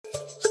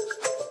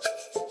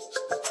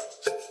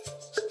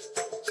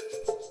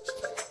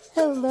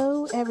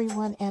Hello,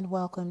 everyone, and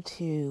welcome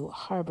to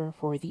Harbor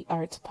for the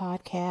Arts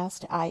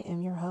podcast. I am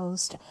your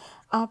host,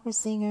 opera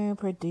singer,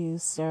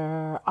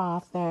 producer,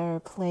 author,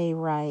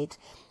 playwright,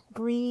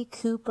 Bree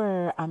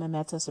Cooper. I'm a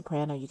mezzo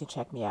soprano. You can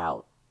check me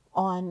out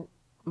on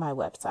my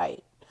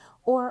website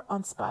or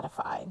on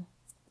Spotify.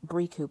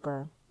 Bree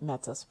Cooper,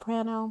 mezzo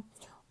soprano,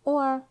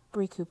 or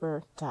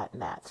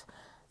breecooper.net.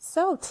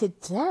 So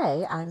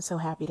today, I'm so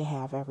happy to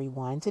have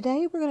everyone.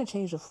 Today, we're going to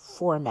change the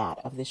format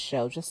of this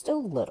show just a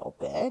little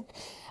bit.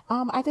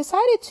 I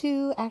decided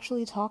to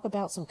actually talk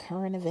about some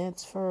current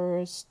events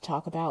first,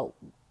 talk about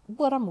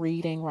what I'm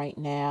reading right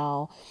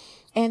now,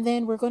 and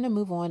then we're going to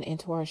move on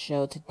into our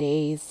show.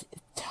 Today's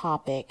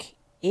topic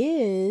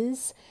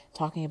is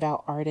talking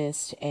about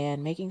artists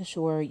and making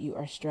sure you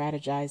are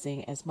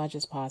strategizing as much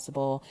as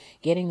possible,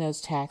 getting those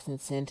tax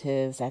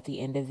incentives at the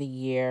end of the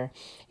year.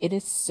 It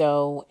is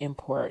so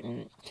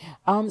important.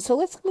 So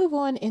let's move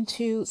on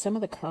into some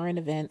of the current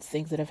events,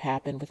 things that have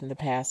happened within the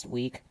past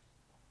week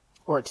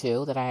or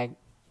two that I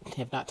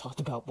have not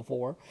talked about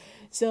before.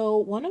 So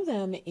one of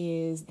them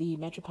is the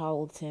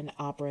Metropolitan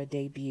Opera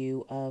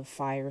debut of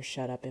Fire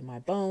Shut Up in My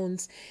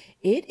Bones.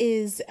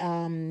 It's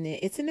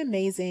an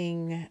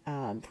amazing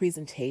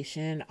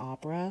presentation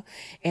opera,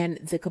 and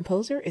the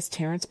composer is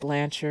Terence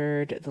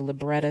Blanchard. The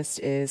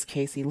librettist is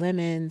Kasi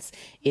Lemmons.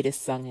 It is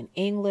sung in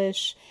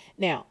English.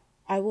 Now,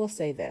 I will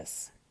say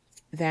this,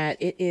 that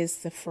it is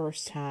the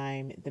first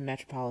time the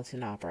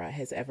Metropolitan Opera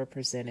has ever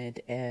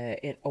presented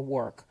a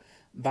work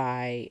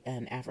by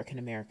an African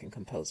American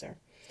composer.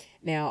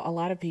 Now, a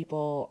lot of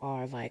people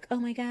are like, oh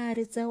my God,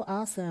 it's so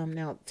awesome.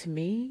 Now, to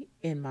me,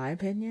 in my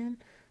opinion,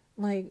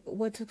 like,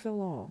 what took so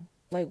long?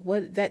 Like,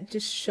 what, that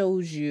just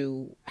shows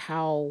you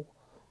how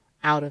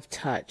out of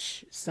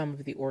touch some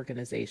of the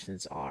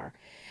organizations are.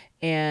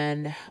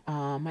 And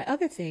my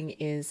other thing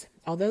is,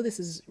 although this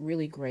is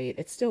really great,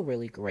 it's still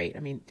really great. I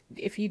mean,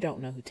 if you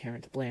don't know who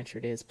Terence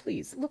Blanchard is,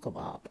 please look him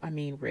up. I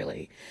mean,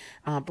 really,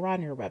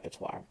 broaden your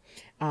repertoire.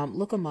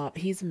 Look him up.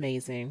 He's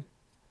amazing.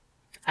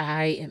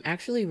 I am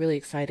actually really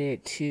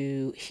excited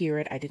to hear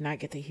it. I did not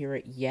get to hear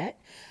it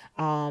yet,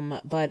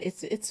 but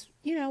it's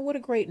what a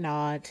great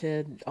nod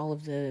to all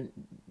of the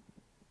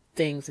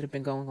things that have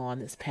been going on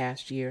this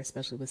past year,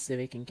 especially with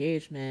civic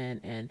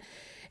engagement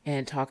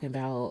and talking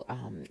about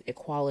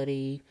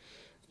equality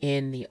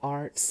in the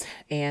arts.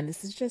 And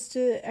this is just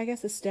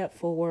a step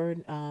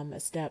forward, a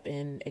step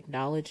in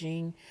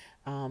acknowledging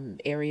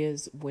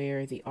areas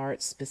where the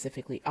arts,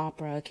 specifically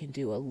opera, can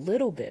do a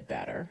little bit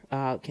better,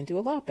 can do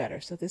a lot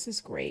better. So this is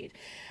great.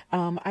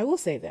 I will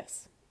say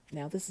this.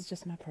 Now, this is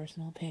just my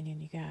personal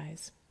opinion, you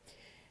guys.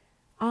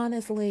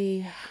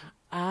 Honestly,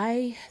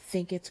 I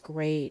think it's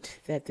great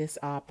that this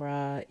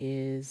opera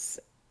is,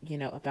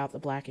 about the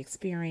Black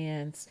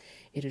experience.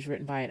 It is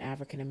written by an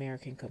African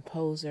American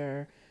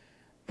composer.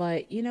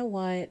 But you know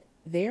what?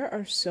 There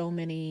are so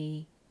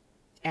many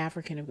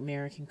African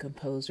American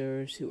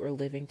composers who are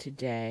living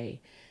today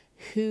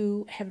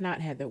who have not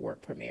had their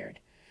work premiered,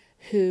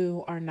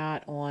 who are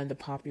not on the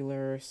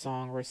popular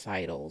song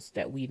recitals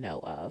that we know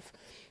of.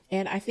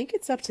 And I think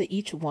it's up to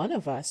each one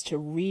of us to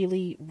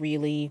really,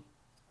 really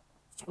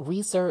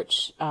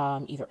research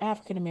either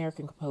African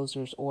American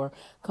composers or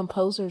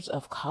composers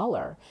of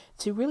color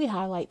to really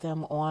highlight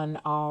them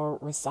on our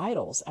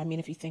recitals. I mean,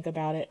 if you think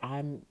about it,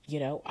 I'm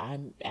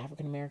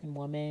African American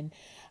woman,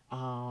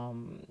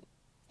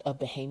 of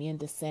Bahamian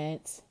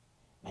descent.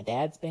 My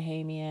dad's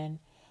Bahamian,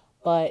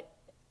 but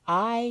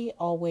I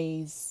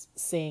always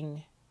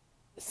sing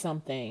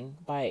something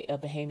by a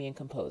Bahamian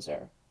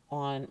composer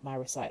on my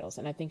recitals,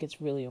 and I think it's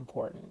really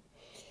important.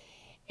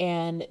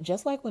 And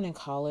just like when in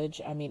college,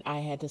 I mean, I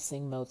had to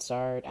sing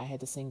Mozart, I had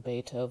to sing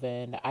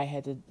Beethoven, I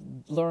had to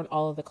learn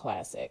all of the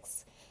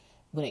classics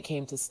when it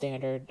came to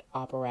standard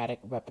operatic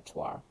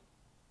repertoire.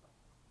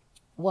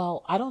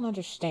 Well, I don't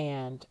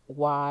understand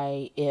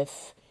why,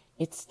 if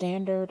it's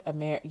standard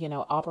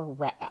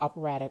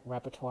operatic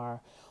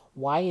repertoire,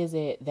 why is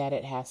it that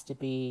it has to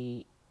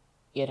be,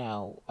 you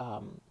know,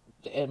 um,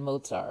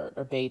 Mozart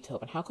or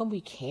Beethoven? How come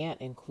we can't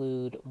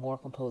include more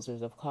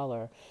composers of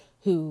color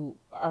who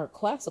are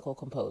classical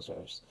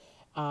composers?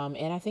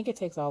 And I think it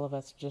takes all of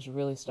us to just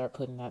really start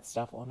putting that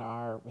stuff on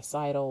our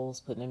recitals,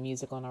 putting the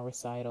music on our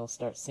recitals,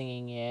 start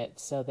singing it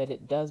so that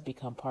it does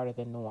become part of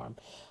the norm.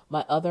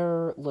 My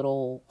other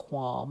little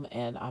qualm,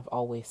 and I've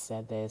always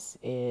said this,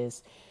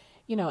 is,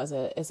 as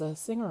a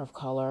singer of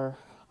color,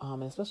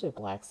 and especially a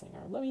Black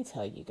singer, let me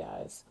tell you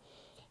guys,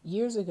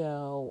 years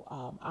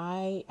ago,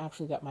 I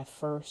actually got my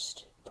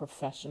first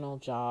professional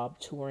job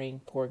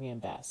touring Porgy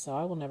and Bess. So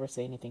I will never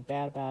say anything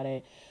bad about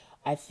it.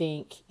 I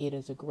think it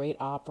is a great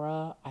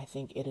opera. I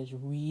think it is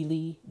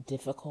really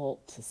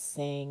difficult to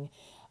sing.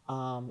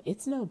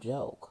 It's no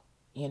joke,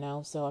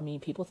 So, I mean,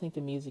 people think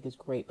the music is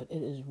great, but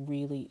it is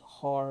really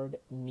hard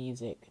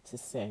music to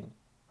sing.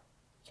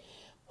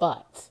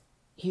 But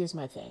here's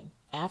my thing.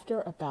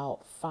 After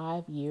about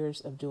 5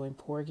 years of doing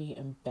Porgy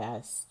and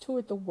Bess,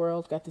 toured the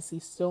world, got to see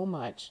so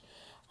much,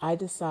 I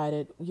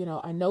decided,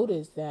 I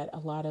noticed that a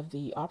lot of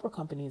the opera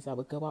companies, I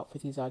would go out for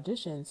these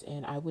auditions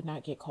and I would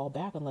not get called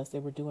back unless they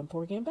were doing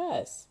Porgy and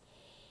Bess.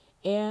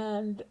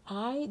 And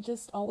I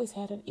just always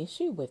had an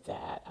issue with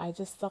that. I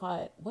just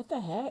thought, what the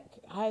heck?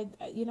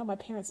 My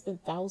parents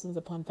spent thousands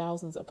upon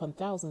thousands upon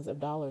thousands of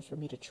dollars for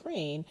me to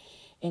train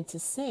and to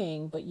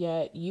sing, but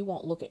yet you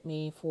won't look at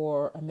me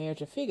for a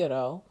Marriage of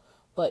Figaro,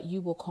 but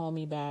you will call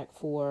me back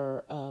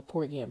for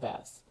Porgy and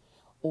Bess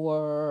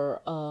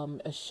or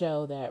a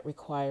show that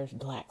requires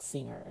black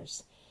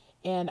singers.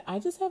 And I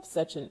just have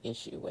such an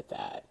issue with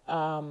that.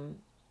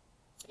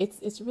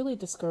 It's really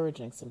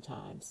discouraging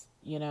sometimes,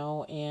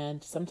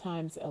 and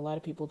sometimes a lot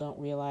of people don't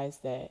realize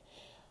that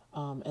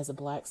as a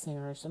black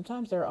singer,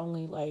 sometimes there are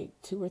only like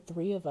two or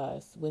three of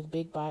us with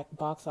big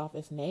box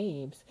office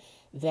names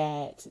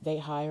that they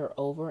hire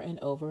over and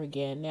over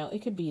again. Now,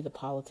 it could be the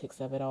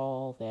politics of it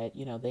all that,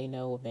 they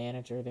know a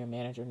manager, their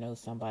manager knows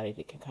somebody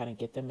that can kind of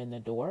get them in the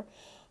door.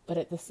 But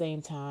at the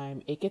same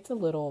time, it gets a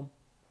little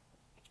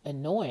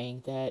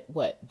annoying that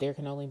there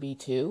can only be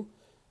two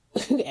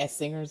as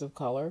singers of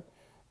color,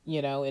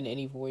 in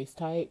any voice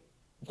type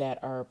that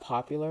are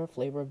popular,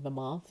 flavor of the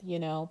month,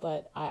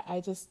 but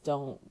I just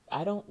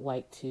I don't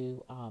like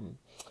to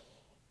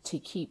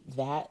keep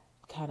that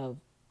kind of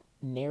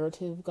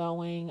narrative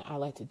going. I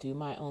like to do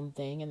my own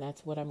thing, and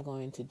that's what I'm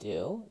going to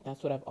do.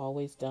 That's what I've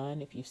always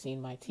done. If you've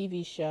seen my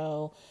TV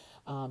show,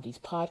 these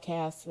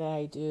podcasts that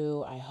I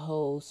do, I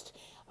host.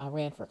 I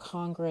ran for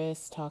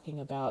Congress talking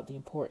about the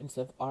importance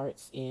of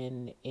arts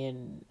in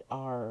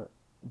our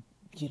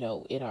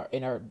in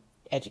our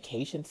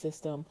education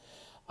system.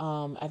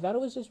 I thought it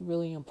was just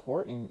really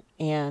important,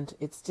 and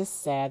it's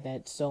just sad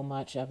that so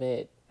much of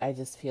it, I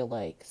just feel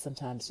like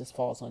sometimes just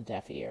falls on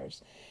deaf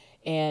ears.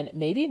 And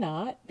maybe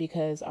not,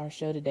 because our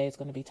show today is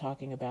going to be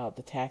talking about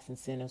the tax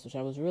incentives, which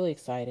I was really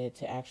excited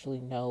to actually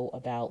know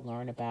about,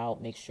 learn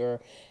about, make sure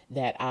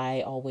that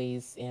I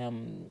always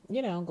am,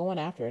 going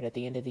after it at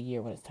the end of the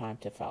year when it's time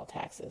to file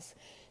taxes.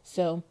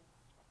 So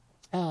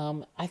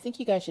I think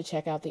you guys should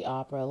check out the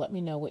opera. Let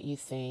me know what you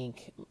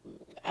think.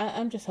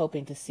 I'm just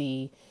hoping to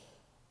see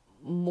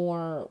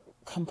more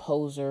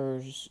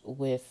composers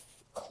with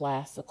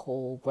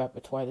classical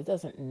repertoire that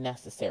doesn't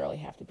necessarily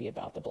have to be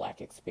about the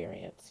black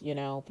experience,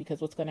 because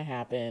what's going to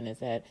happen is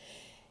that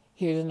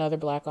here's another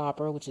black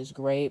opera, which is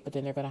great, but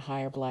then they're going to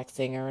hire black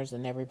singers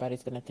and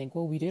everybody's going to think,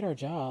 well, we did our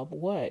job.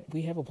 What?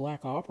 We have a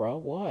black opera.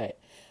 What?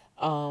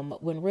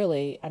 When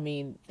really, I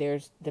mean,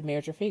 there's the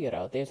Marriage of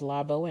Figaro, there's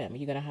La Boheme.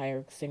 You're going to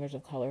hire singers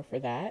of color for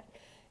that?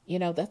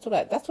 That's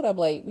what I'm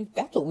like.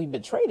 That's what we've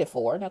been traded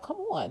for. Now, come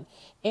on.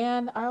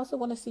 And I also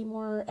want to see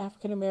more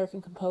African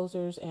American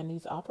composers and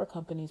these opera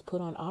companies put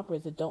on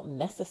operas that don't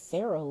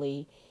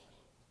necessarily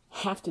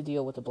have to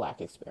deal with the black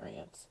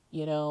experience.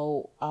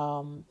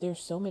 There's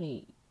so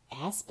many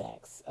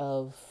aspects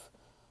of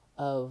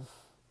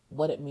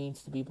what it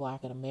means to be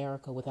black in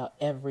America without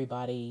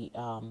everybody,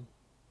 kind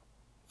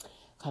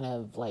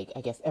of like, I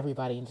guess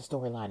everybody in the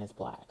storyline is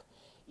black,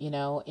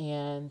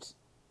 and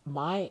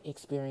my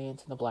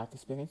experience and the black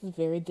experience is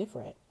very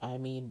different. I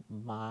mean,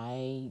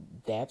 my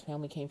dad's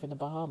family came from the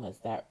Bahamas.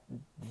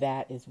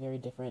 That is very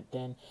different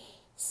than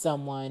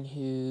someone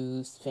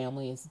whose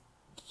family is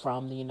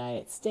from the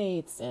United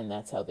States and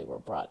that's how they were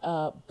brought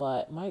up.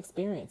 But my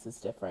experience is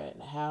different.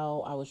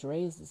 How I was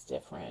raised is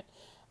different.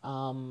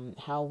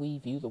 How we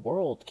view the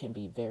world can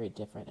be very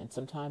different. And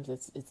sometimes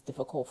it's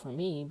difficult for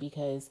me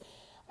because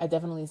I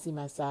definitely see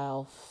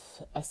myself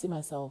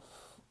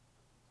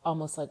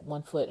almost like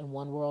one foot in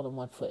one world and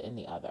one foot in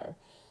the other.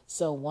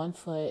 So one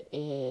foot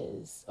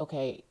is,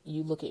 okay,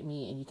 you look at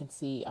me and you can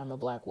see I'm a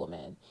black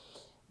woman,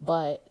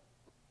 but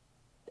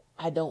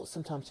I don't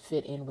sometimes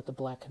fit in with the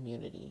black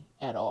community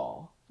at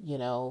all,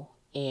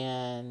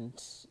 and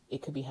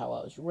it could be how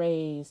I was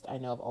raised. I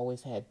know I've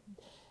always had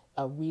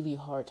a really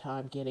hard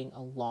time getting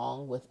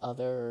along with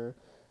other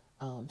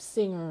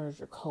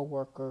singers or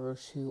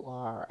coworkers who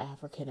are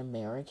African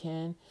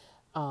American.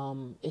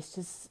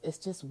 It's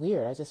just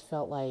weird. I just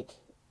felt like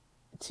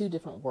two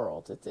different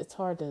worlds. It's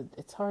hard to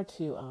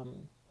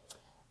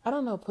I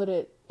don't know, put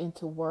it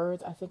into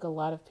words. I think a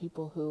lot of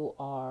people who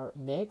are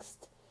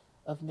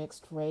of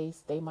mixed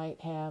race, they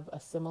might have a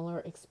similar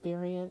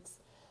experience.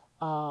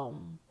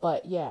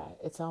 But yeah,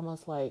 it's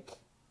almost like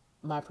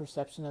my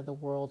perception of the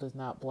world is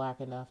not black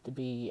enough to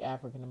be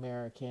African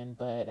American,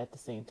 but at the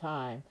same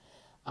time,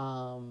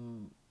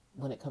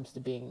 when it comes to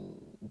being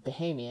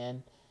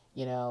Bahamian,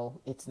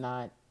 it's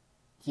not,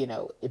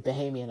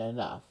 Bahamian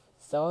enough.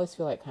 So I always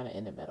feel like kind of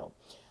in the middle.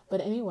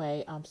 But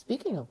anyway,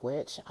 speaking of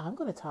which, I'm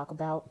going to talk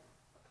about,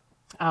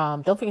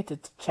 don't forget to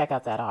check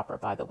out that opera,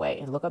 by the way,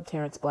 and look up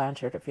Terence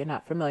Blanchard if you're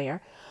not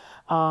familiar.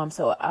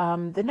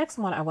 The next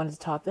thing I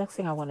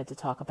wanted to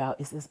talk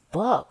about is this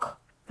book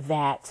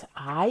that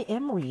I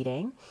am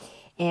reading,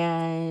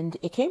 and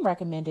it came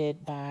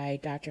recommended by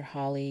Dr.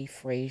 Holly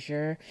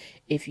Frazier.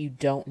 If you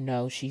don't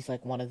know, she's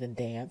like one of the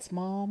dance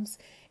moms.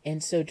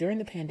 And so during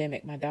the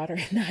pandemic, my daughter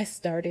and I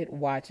started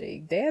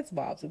watching Dance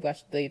Moms. We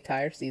watched the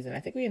entire season. I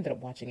think we ended up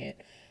watching it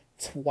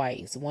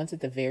twice. Once at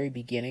the very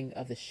beginning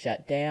of the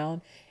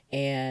shutdown,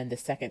 And the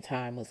second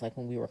time was like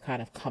when we were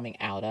kind of coming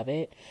out of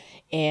it.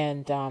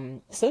 And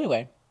so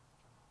anyway,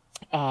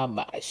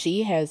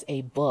 she has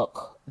a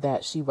book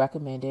that she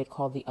recommended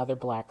called The Other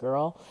Black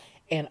Girl.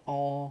 And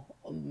oh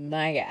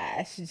my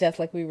gosh, just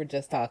like we were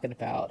just talking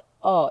about.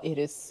 Oh, it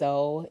is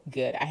so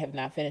good. I have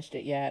not finished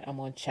it yet. I'm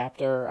on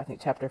I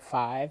think chapter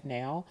 5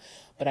 now,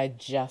 but I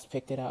just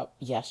picked it up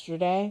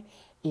yesterday.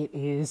 It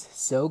is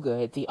so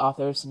good. The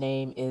author's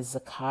name is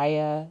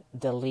Zakiya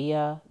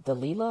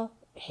Dalila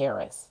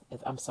Harris.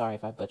 I'm sorry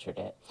if I butchered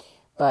it.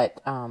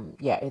 But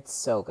yeah, it's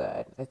so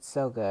good. It's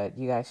so good.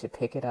 You guys should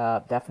pick it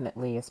up.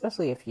 Definitely,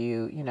 especially if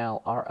you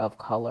are of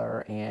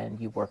color and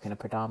you work in a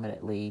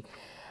predominantly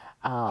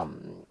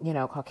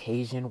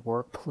Caucasian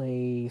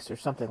workplace or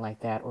something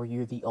like that, or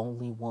you're the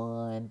only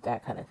one,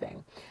 that kind of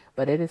thing.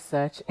 But it is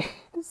such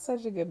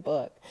a good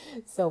book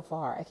so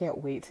far. I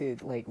can't wait to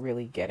like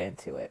really get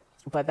into it.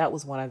 But that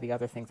was one of the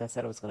other things I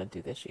said I was going to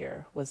do this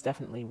year, was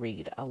definitely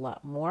read a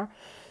lot more.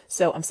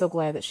 So I'm so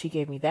glad that she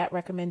gave me that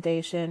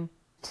recommendation.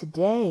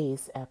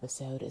 Today's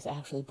episode is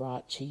actually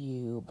brought to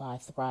you by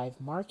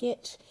Thrive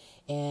Market.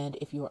 And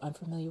if you are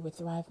unfamiliar with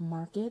Thrive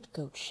Market,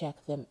 go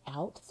check them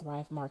out,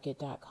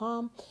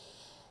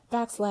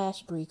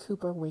 thrivemarket.com/Bree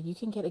Cooper, where you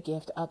can get a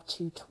gift up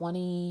to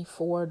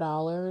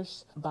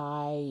 $24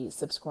 by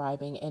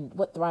subscribing. And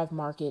what Thrive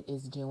Market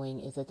is doing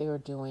is that they are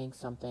doing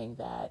something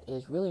that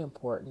is really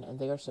important, and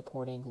they are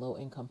supporting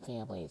low-income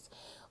families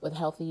with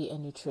healthy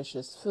and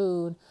nutritious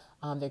food.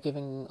 They're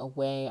giving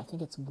away, I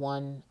think it's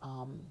one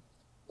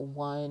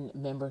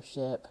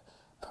membership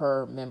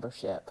per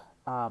membership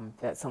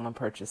that someone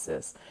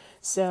purchases.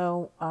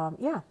 So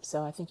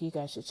so I think you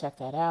guys should check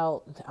that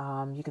out.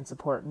 You can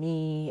support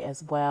me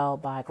as well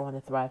by going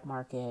to Thrive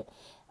Market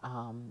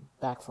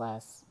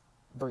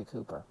 /Bree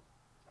Cooper.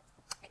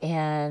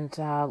 And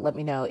let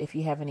me know if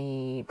you have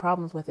any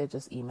problems with it.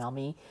 Just email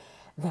me.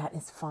 That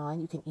is fine.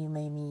 You can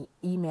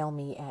email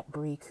me at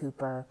Bree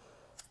Cooper.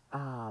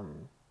 At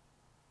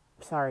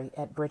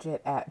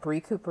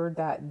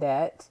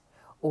Bridget@breecooper.net.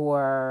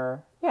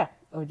 Or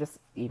just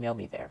email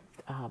me there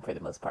for the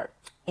most part.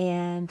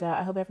 And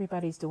I hope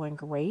everybody's doing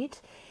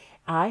great.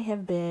 I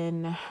have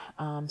been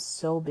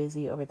so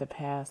busy over the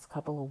past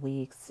couple of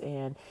weeks,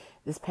 and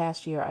this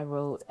past year I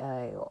wrote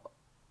a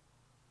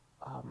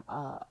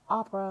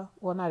opera.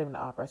 Well, not even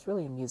an opera. It's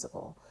really a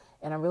musical,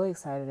 and I'm really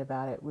excited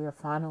about it. We are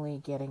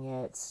finally getting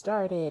it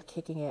started,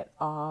 kicking it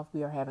off.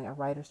 We are having a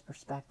writer's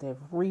perspective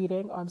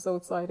reading. I'm so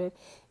excited.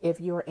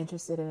 If you are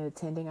interested in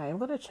attending, I am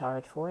going to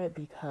charge for it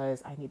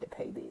because I need to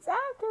pay these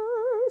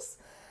actors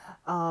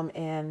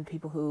and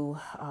people who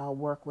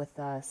work with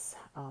us.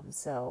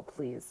 So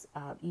please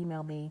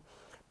email me,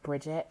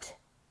 Bridget,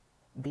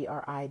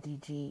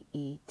 BRIDGETTE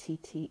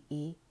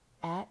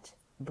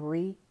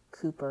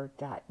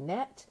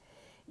 @BreeCooper.net.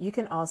 You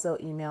can also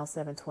email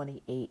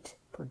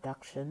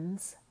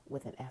 728productions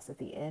with an S at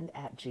the end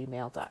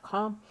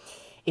 @gmail.com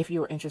if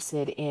you are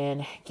interested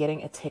in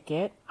getting a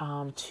ticket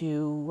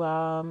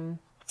to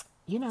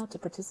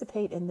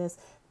participate in this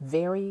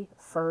very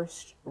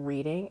first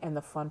reading. And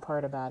the fun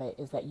part about it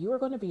is that you are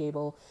going to be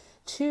able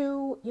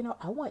to,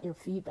 I want your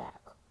feedback.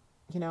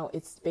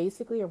 It's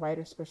basically a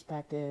writer's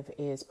perspective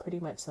is pretty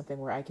much something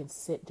where I can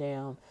sit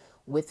down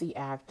with the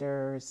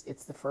actors.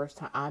 It's the first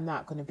time I'm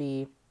not going to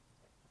be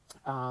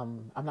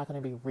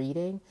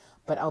reading,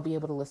 but I'll be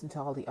able to listen to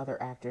all the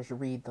other actors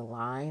read the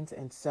lines.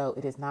 And so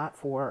it is not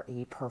for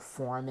a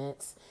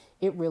performance.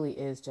 It really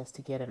is just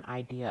to get an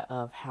idea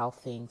of how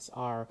things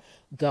are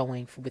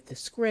going with the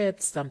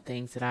script, some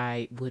things that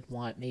I would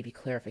want maybe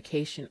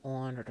clarification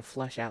on, or to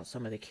flesh out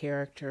some of the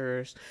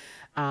characters,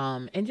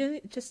 and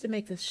just to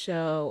make this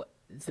show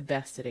the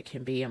best that it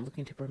can be. I'm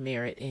looking to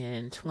premiere it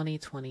in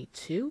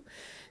 2022.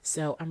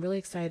 So I'm really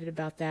excited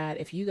about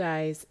that. If you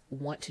guys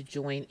want to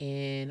join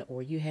in,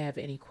 or you have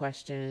any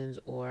questions,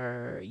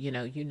 or you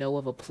know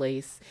of a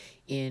place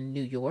in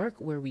New York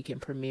where we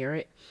can premiere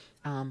it,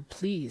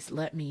 please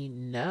let me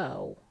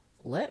know.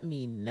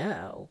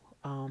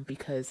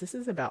 Because this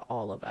is about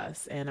all of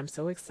us, and I'm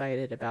so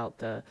excited about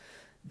the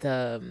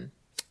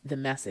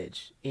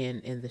message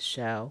in the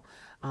show.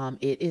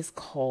 It is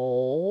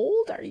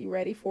called, are you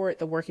ready for it?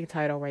 The working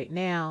title right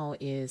now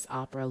is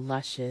Opera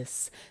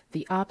Luscious,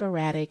 The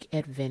Operatic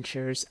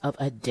Adventures of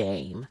a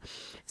Dame.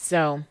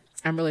 So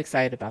I'm really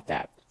excited about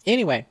that.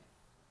 Anyway,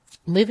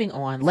 moving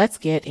on, let's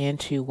get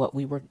into what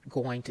we were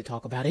going to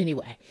talk about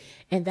anyway.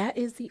 And that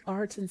is the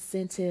arts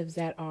incentives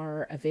that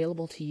are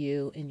available to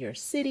you in your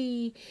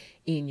city,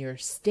 in your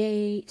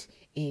state,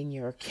 in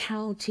your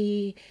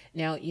county.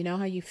 Now, you know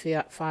how you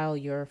file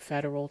your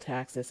federal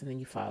taxes and then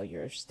you file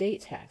your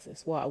state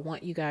taxes. Well, I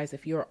want you guys,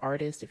 if you're an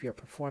artist, if you're a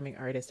performing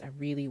artist, I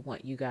really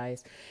want you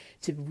guys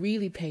to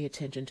really pay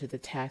attention to the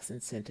tax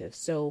incentives.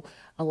 So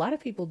a lot of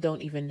people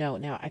don't even know.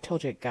 Now, I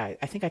told you guys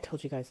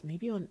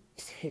maybe on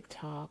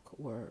TikTok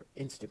or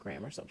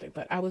Instagram or something,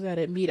 but I was at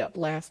a meetup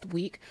last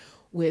week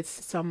with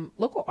some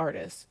local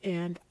artists,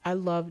 and I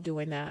love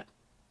doing that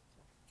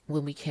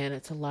when we can.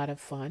 It's a lot of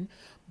fun.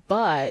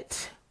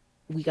 But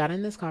we got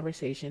in this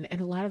conversation,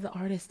 and a lot of the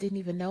artists didn't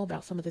even know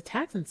about some of the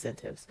tax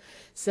incentives.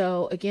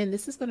 So again,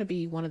 this is going to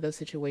be one of those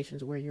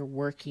situations where you're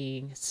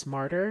working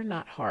smarter,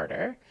 not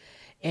harder.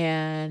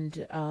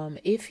 And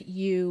if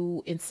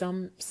you, in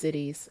some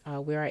cities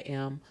where I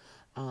am,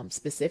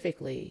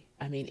 specifically,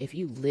 I mean, if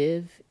you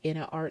live in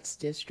an arts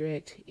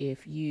district,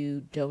 if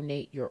you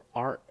donate your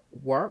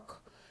artwork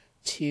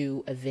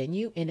to a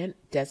venue in a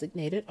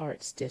designated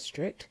arts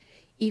district,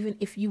 even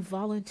if you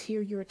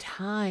volunteer your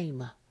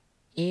time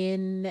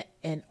in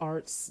an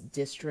arts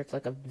district,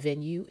 like a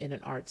venue in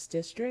an arts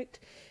district,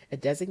 a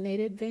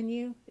designated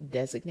venue,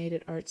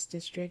 designated arts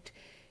district,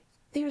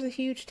 there's a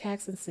huge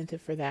tax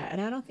incentive for that.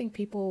 And I don't think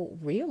people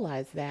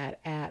realize that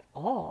at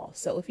all.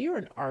 So if you're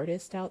an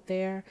artist out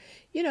there,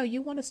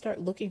 you want to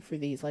start looking for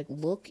these, like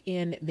look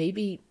in,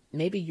 maybe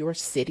your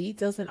city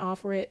doesn't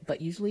offer it,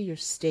 but usually your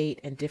state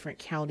and different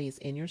counties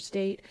in your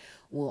state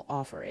will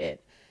offer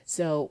it.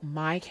 So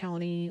my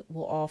county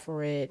will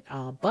offer it,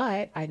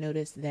 but I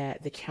noticed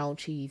that the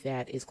county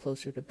that is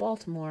closer to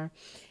Baltimore,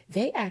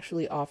 they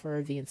actually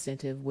offer the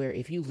incentive where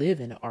if you live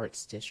in an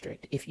arts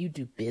district, if you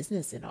do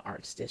business in an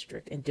arts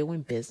district, and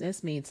doing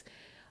business means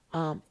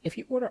if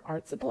you order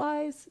art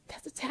supplies,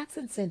 that's a tax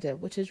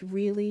incentive, which is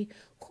really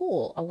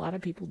cool. A lot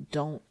of people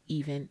don't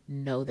even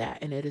know that.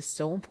 And it is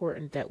so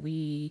important that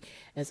we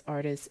as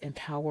artists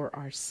empower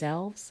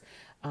ourselves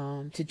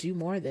to do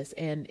more of this.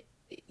 And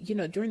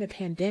during the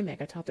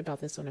pandemic, I talked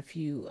about this on a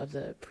few of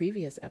the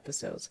previous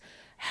episodes,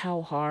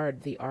 how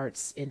hard the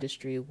arts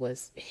industry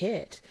was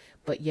hit.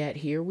 But yet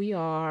here we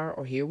are,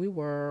 or here we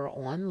were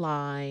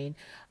online,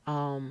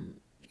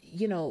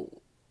 you know,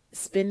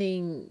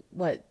 spending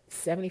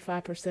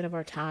 75% of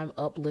our time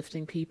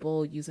uplifting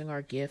people, using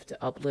our gift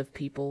to uplift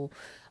people,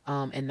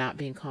 and not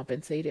being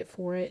compensated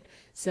for it.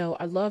 So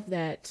I love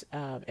that.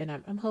 And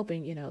I'm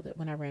hoping, that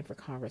when I ran for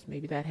Congress,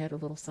 maybe that had a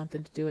little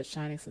something to do with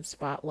shining some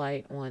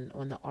spotlight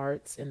on the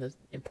arts and the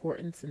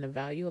importance and the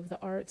value of the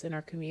arts in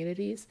our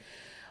communities,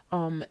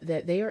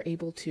 that they are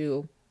able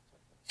to,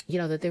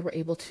 that they were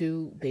able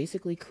to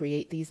basically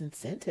create these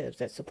incentives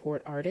that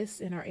support artists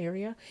in our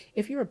area.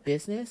 If you're a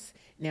business,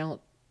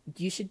 now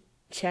you should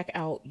check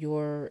out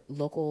your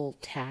local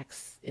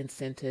tax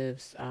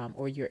incentives,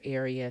 or your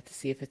area, to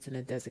see if it's in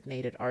a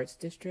designated arts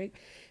district.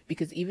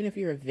 Because even if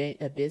you're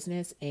a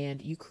business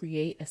and you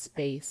create a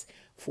space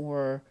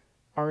for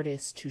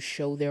artists to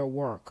show their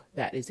work,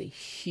 that is a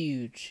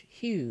huge,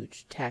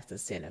 huge tax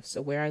incentive.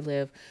 So where I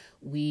live,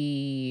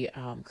 we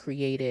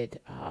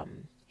created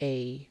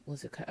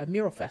a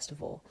mural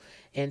festival.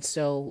 And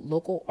so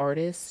local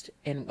artists,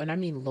 and when I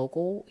mean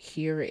local,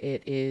 here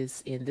it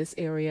is in this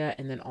area,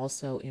 and then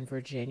also in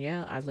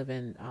Virginia. I live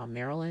in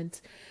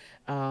Maryland.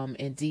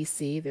 In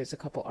DC, there's a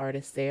couple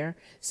artists there.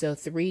 So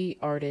 3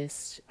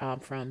 artists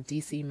from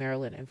DC,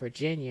 Maryland, and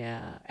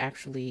Virginia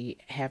actually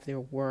have their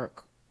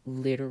work,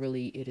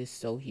 literally, it is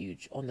so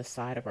huge, on the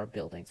side of our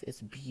buildings.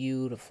 It's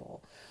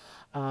beautiful.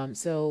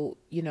 So,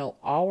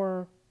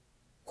 our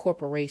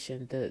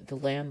corporation, the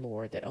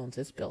landlord that owns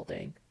this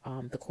building,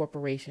 the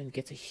corporation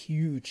gets a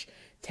huge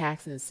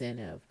tax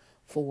incentive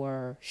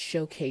for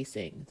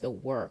showcasing the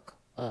work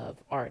of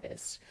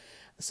artists.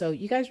 So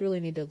you guys really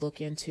need to look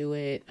into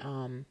it,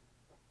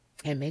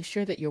 and make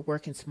sure that you're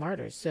working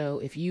smarter. So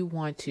if you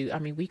want to,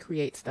 we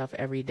create stuff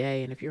every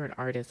day. And if you're an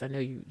artist, I know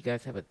you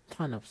guys have a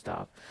ton of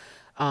stuff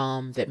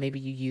that maybe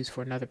you use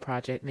for another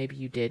project, maybe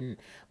you didn't.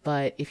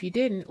 But if you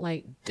didn't,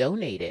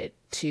 donate it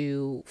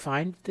to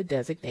find the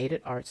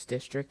designated arts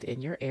district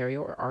in your area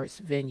or arts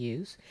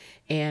venues,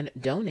 and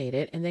donate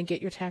it, and then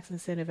get your tax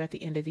incentive at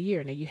the end of the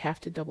year. Now you have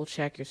to double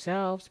check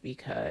yourselves,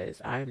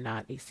 because I'm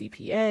not a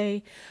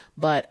CPA,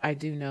 but I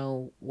do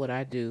know what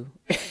I do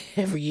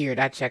every year, and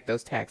I check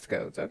those tax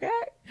codes. Okay.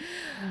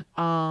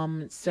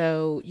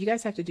 So you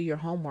guys have to do your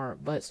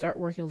homework, but start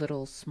working a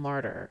little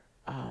smarter.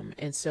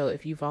 And so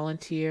if you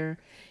volunteer,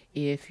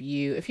 even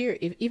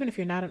if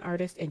you're not an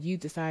artist and you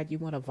decide you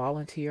want to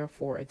volunteer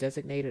for a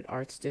designated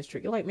arts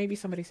district, like maybe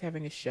somebody's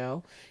having a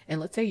show,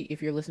 and let's say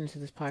if you're listening to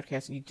this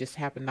podcast and you just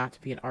happen not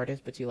to be an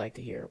artist, but you like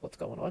to hear what's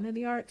going on in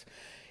the arts,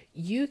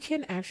 you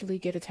can actually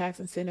get a tax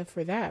incentive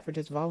for that, for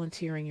just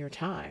volunteering your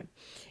time.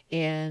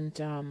 And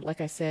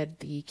like I said,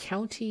 the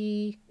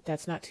county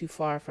that's not too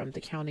far from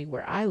the county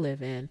where I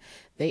live in,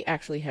 they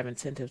actually have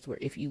incentives where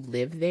if you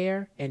live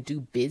there and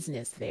do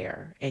business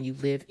there, and you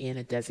live in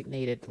a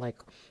designated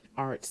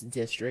arts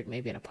district,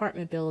 maybe an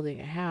apartment building,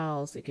 a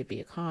house, it could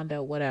be a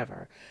condo,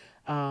 whatever,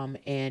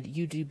 and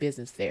you do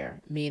business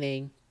there,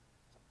 meaning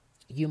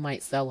you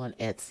might sell on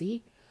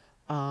Etsy.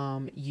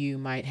 You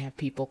might have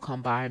people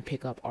come by and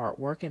pick up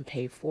artwork and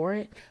pay for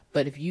it.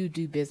 But if you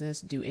do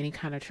business, do any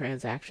kind of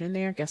transaction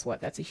there, guess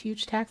what? That's a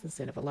huge tax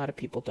incentive. A lot of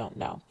people don't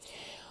know.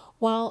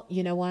 Well,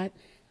 you know what?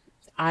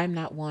 I'm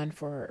not one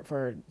for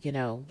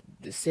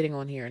sitting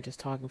on here and just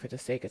talking for the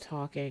sake of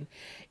talking.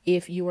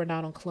 If you are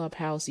not on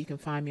Clubhouse, you can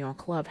find me on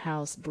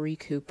Clubhouse, Bree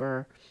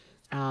Cooper.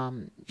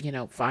 Find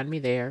me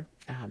there.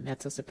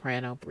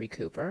 mezzo-soprano Bree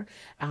Cooper.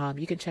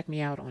 You can check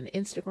me out on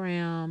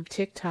Instagram,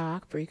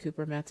 TikTok, Bree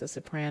Cooper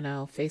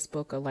mezzo-soprano,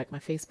 Facebook, like my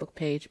Facebook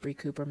page, Bree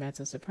Cooper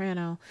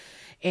mezzo-soprano.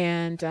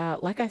 And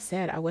like I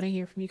said, I want to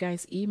hear from you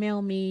guys.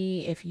 Email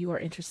me if you are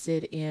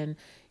interested in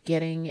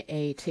getting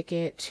a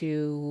ticket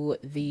to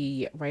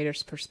the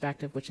Writer's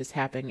Perspective, which is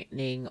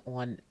happening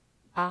on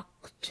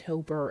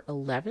October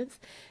 11th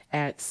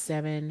at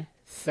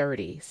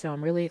 7:30. So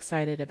I'm really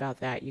excited about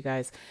that, you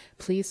guys.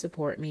 Please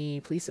support me.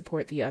 Please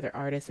support the other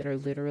artists that are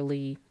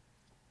literally,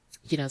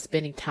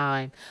 spending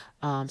time.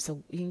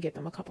 So you can get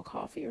them a cup of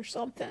coffee or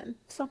something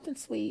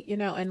sweet,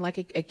 and like,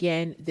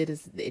 again, it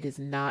is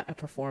not a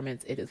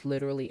performance. It is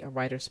literally a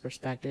writer's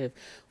perspective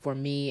for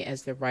me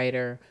as the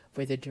writer,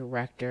 for the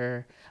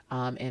director,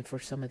 and for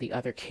some of the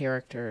other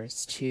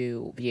characters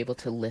to be able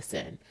to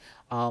listen,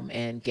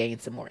 and gain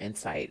some more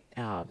insight,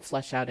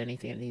 flesh out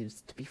anything that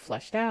needs to be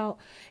fleshed out.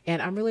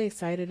 And I'm really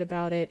excited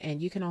about it.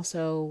 And you can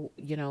also,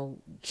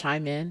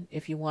 chime in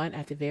if you want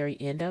at the very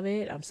end of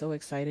it. I'm so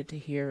excited to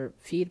hear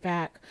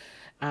feedback.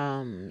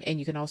 And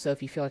you can also,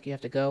 if you feel like you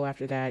have to go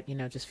after that,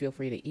 just feel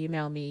free to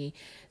email me.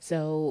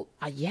 So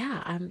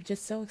yeah, I'm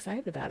just so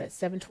excited about it.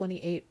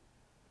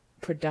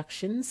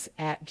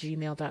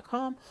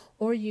 728productions@gmail.com,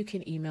 or you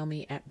can email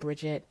me at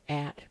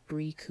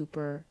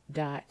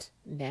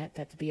bridget@briecooper.net.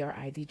 That's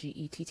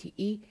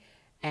BRIDGETTE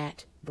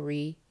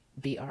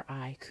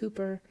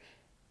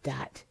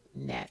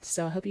 @briecooper.net.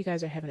 So I hope you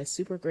guys are having a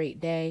super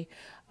great day.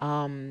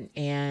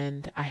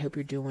 And I hope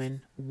you're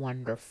doing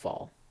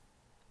wonderful.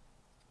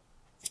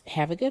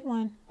 Have a good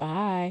one.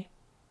 Bye.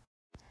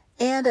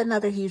 And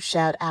another huge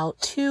shout out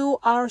to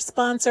our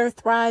sponsor,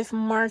 Thrive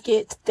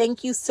Market.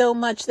 Thank you so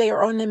much. They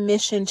are on a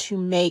mission to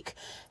make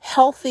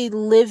healthy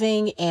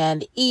living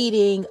and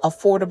eating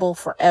affordable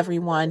for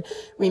everyone.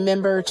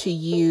 Remember to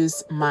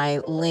use my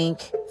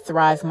link,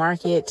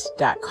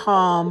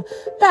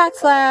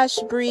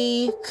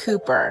 thrivemarket.com/Bree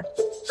Cooper.